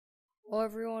Hello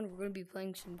everyone, we're going to be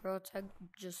playing some Gorilla Tag,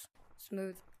 just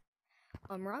smooth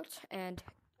routes, and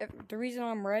the reason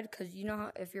I'm red, because you know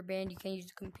how if you're banned you can't use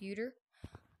the computer.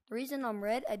 The reason I'm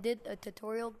red, I did a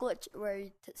tutorial glitch where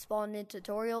you spawn in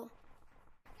tutorial,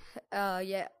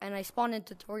 yeah, and I spawned in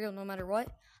tutorial no matter what.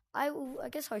 I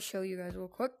guess I'll show you guys real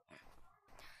quick.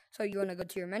 So you want to go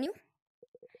to your menu,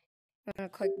 you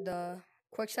want to click the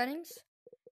quick settings,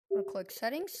 you want to click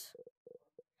settings,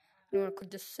 you want to click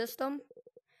the system.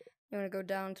 You want to go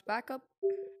down to backup,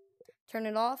 turn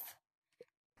it off,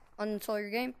 uninstall your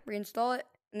game, reinstall it,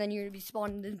 and then you're going to be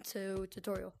spawned into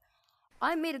tutorial.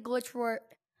 I made a glitch where,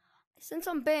 since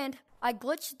I'm banned, I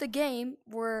glitched the game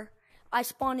where I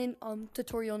spawn in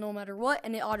tutorial no matter what,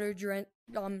 and it auto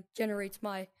generates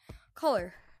my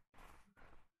color.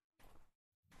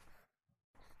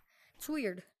 It's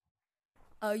weird.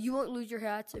 You won't lose your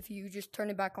hats if you just turn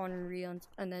it back on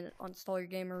and then uninstall your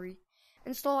game or reinstall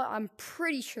it. I'm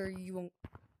pretty sure you won't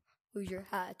lose your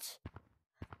hats.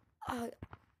 I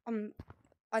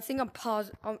think I'm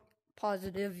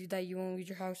positive that you won't lose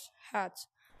your hats.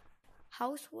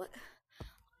 House what?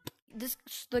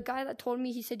 The guy that told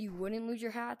me, he said you wouldn't lose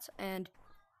your hats, and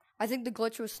I think the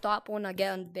glitch will stop when I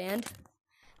get unbanned.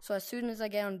 So as soon as I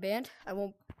get unbanned, I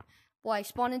won't. Well, I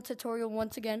spawn in tutorial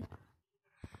once again,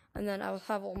 and then I'll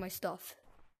have all my stuff.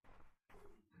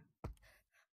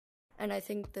 And I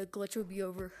think the glitch will be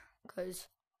over, because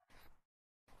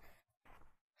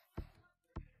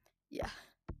yeah.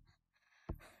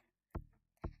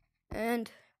 And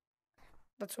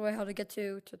that's the way how to get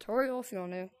to tutorial if you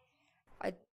want to.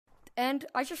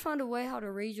 I just found a way how to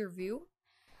raise your view.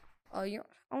 I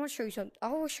want to show you something. I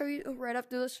will show you right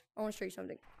after this. I want to show you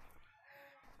something.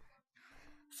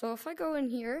 So if I go in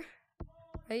here,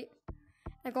 right,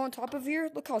 I go on top of here,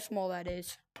 look how small that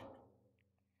is.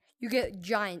 You get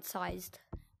giant sized.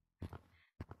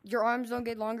 Your arms don't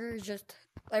get longer, it's just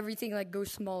everything like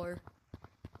goes smaller.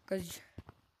 Cause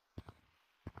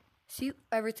see,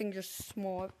 everything just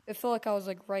small. It felt like I was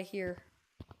like right here.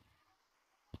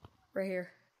 Right here.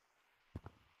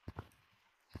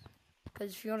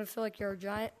 Because if you want to feel like you're a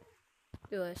giant,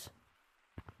 do this.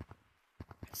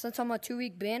 Since I'm a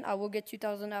 2-week ban, I will get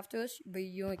 2,000 after this, but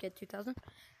you only get 2,000.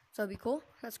 So that'd be cool.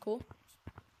 That's cool.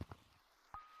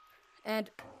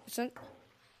 And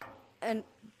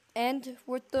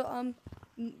with the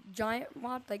giant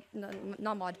mod, like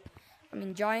not mod, I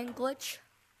mean giant glitch,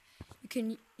 you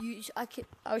can use.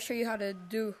 I'll show you how to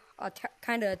do a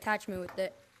kind of attachment with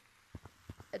it.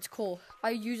 It's cool.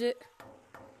 I use it.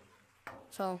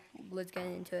 So let's get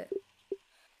into it.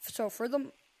 So for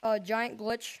the giant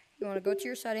glitch, you want to go to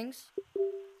your settings.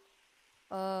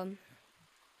 You want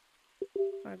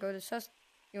to go to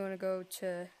You want to go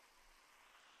to.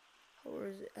 Where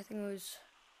is it? I think it was.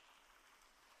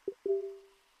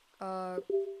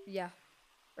 Yeah,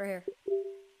 right here.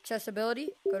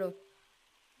 Accessibility. Go to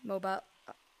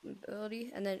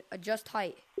mobility, and then adjust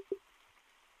height.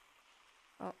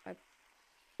 Oh,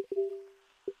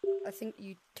 I think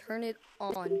you turn it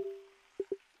on.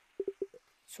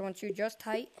 So once you adjust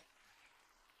height,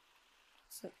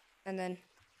 and then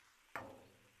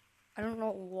I don't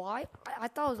know why I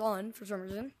thought it was on for some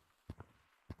reason.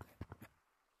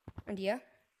 And yeah,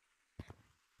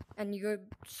 and you go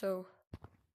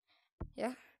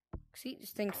yeah. See,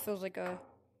 this thing feels like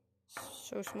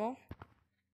so small.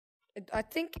 I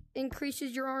think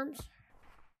increases your arms.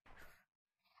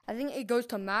 I think it goes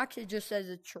to max. It just says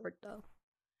it's short though.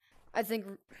 I think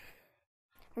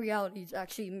reality is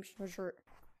actually short.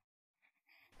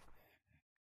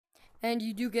 And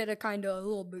you do get a kind of a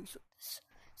little boost with this.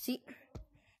 See,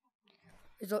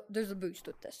 there's a boost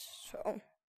with this. So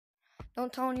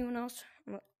don't tell anyone else.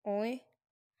 Only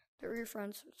they're your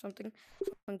friends or something.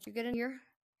 So once you get in here,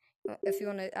 if you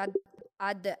want to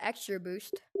add the extra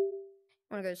boost, you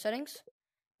want to go to settings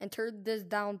and turn this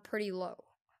down pretty low.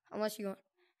 Unless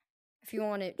if you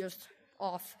want it just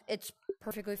off, it's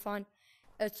perfectly fine.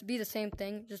 It's be the same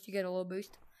thing, just you get a little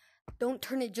boost. Don't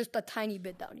turn it just a tiny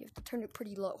bit down. You have to turn it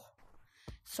pretty low,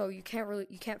 so you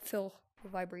can't feel the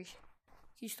vibration.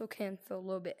 You still can feel a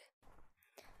little bit.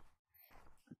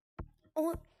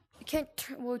 Oh, you can't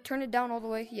turn it down all the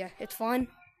way. Yeah, it's fine,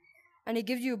 and it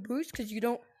gives you a boost because you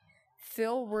don't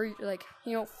feel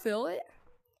you don't feel it.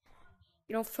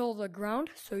 You don't feel the ground,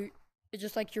 so it's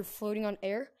just like you're floating on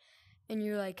air, and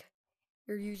you're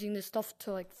using this stuff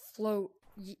to like float.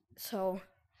 So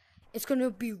it's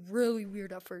gonna be really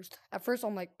weird at first. At first,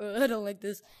 I'm like, I don't like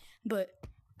this, but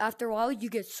after a while, you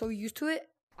get so used to it.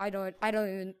 I don't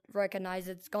even recognize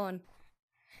it's gone.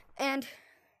 And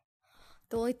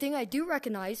the only thing I do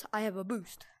recognize, I have a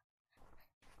boost.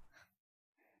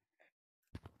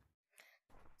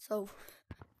 So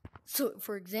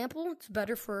for example, it's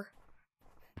better for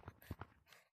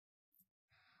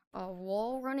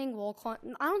wall running, wall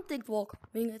climbing. I don't think wall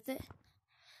climbing is it.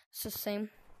 It's the same.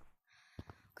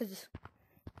 Cause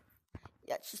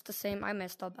yeah, it's just the same. I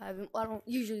messed up. I don't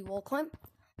usually wall climb.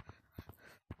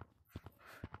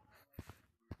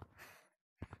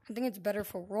 I think it's better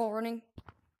for wall running.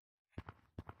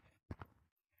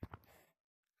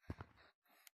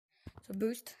 So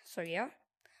boost. So yeah,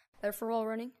 better for wall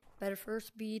running. Better for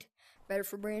speed. Better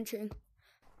for branching.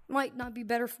 Might not be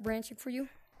better for branching for you.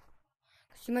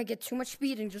 Cause you might get too much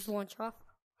speed and just launch off.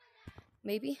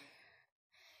 Maybe.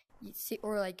 You see,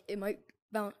 or like it might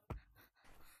bounce.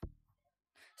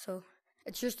 So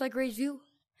it's just like raised view,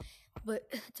 but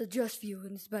it's a just view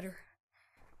and it's better.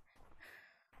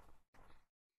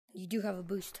 You do have a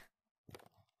boost.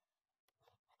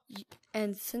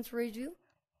 And since raised view,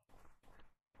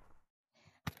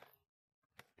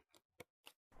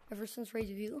 ever since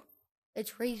raised view,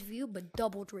 it's raised view but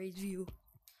doubled raised view.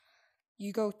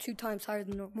 You go 2 times higher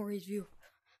than normal raised view.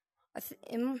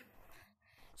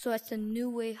 So that's the new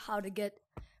way how to get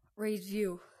raised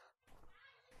view.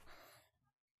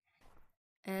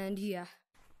 And yeah,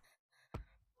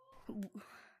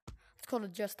 it's called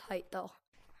adjust height though.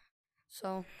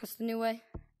 So that's the new way.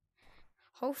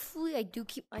 Hopefully I do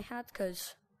keep my hat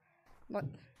because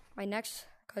my next,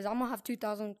 because I'm gonna have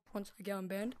 2,000 once I get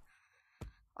unbanned.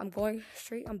 I'm going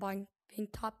straight. I'm buying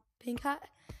pink hat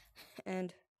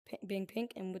and being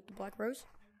pink and with the black rose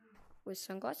with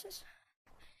sunglasses.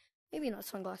 Maybe not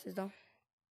sunglasses though.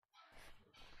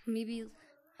 Maybe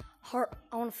heart.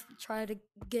 I want to try to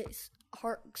get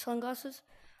heart sunglasses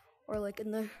or like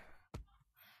in the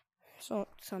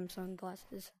some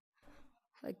sunglasses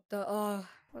like the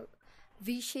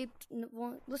V-shaped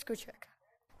one. Let's go check.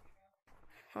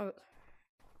 Going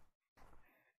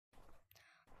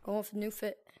with the new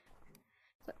fit.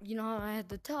 You know how I had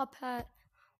the top hat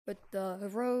with the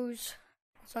rose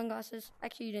sunglasses.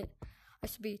 Actually, you didn't. I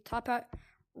used to be top hat,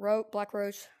 black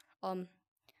rose,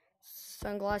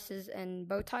 sunglasses and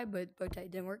bow tie, but bow tie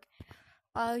didn't work.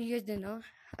 You guys didn't know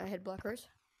I had black rose.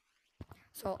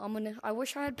 So I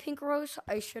wish I had pink rose.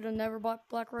 I should have never bought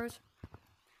black rose,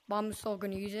 but I'm still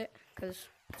gonna use it because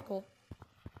it's cool.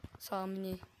 So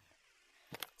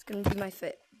it's gonna be my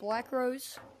fit. Black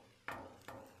rose.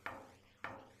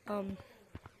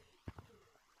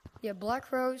 Yeah,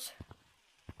 black rose.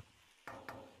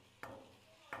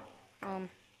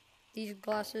 These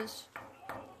glasses.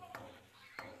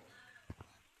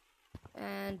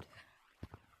 And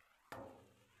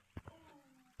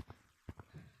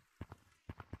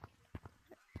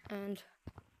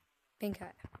pink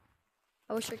hat.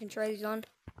 I wish I can try these on.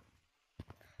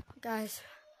 Guys,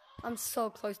 I'm so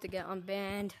close to get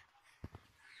unbanned.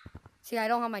 See, I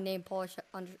don't have my name Polish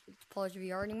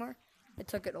VR anymore. I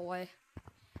took it away.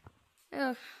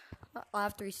 Yeah, I'll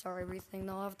have to restart everything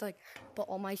though. I'll have to like put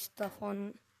all my stuff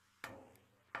on,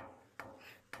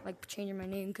 like changing my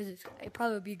name because it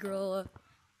probably would be Gorilla,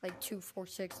 like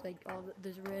 246, like all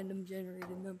those random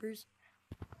generated numbers.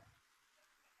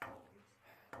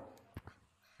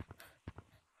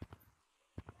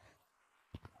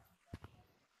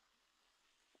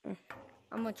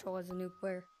 I'm gonna troll as a new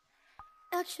player.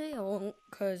 Actually, I won't,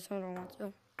 because I don't want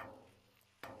to.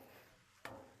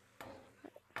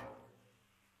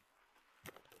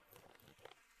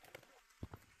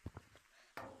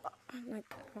 Like,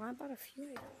 I bought a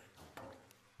few.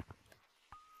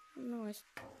 No,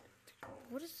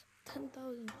 what is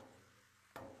 10,000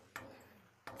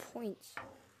 points?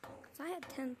 Because I had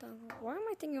 10,000. Why am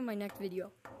I thinking of my next video?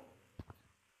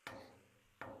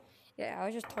 Yeah, I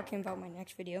was just talking about my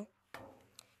next video.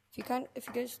 If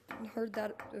you guys heard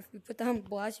that, if you put that on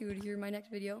blast, you would hear my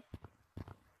next video.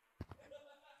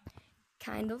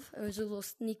 Kind of. It was a little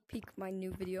sneak peek of my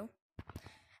new video.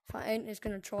 Fine, it's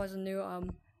gonna troll as a new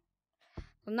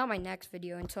well, not my next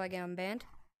video until I get unbanned.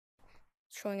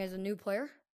 Showing as a new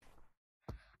player.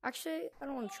 Actually, I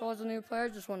don't want to troll as a new player. I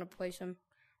just want to play some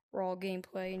raw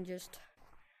gameplay and just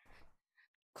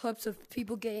clips of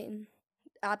people getting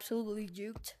absolutely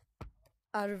juked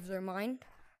out of their mind.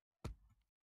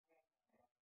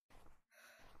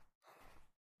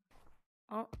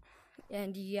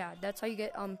 And yeah, that's how you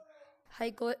get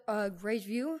raised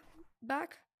view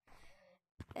back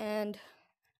and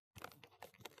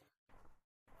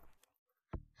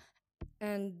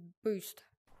boost.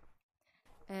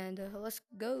 And let's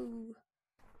go.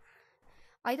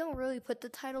 I don't really put the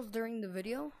titles during the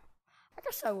video. I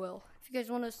guess I will. If you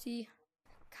guys want to see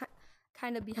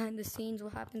kind of behind the scenes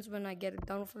what happens when I get it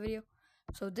done with a video.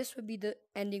 So this would be the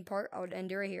ending part. I would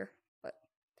end it right here. But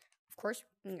of course,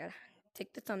 I'm gonna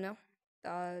take the thumbnail.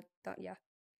 yeah.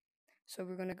 So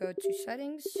we're gonna go to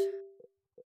settings,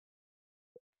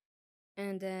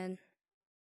 and then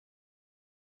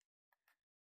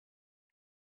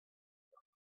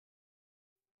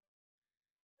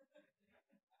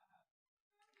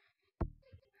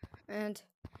and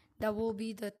that will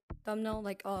be the thumbnail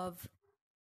like of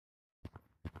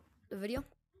the video,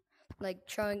 like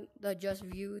showing the just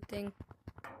view thing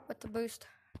with the boost.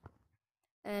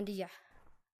 And yeah.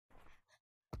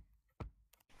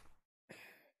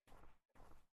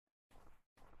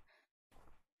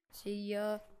 See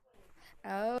ya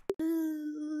out.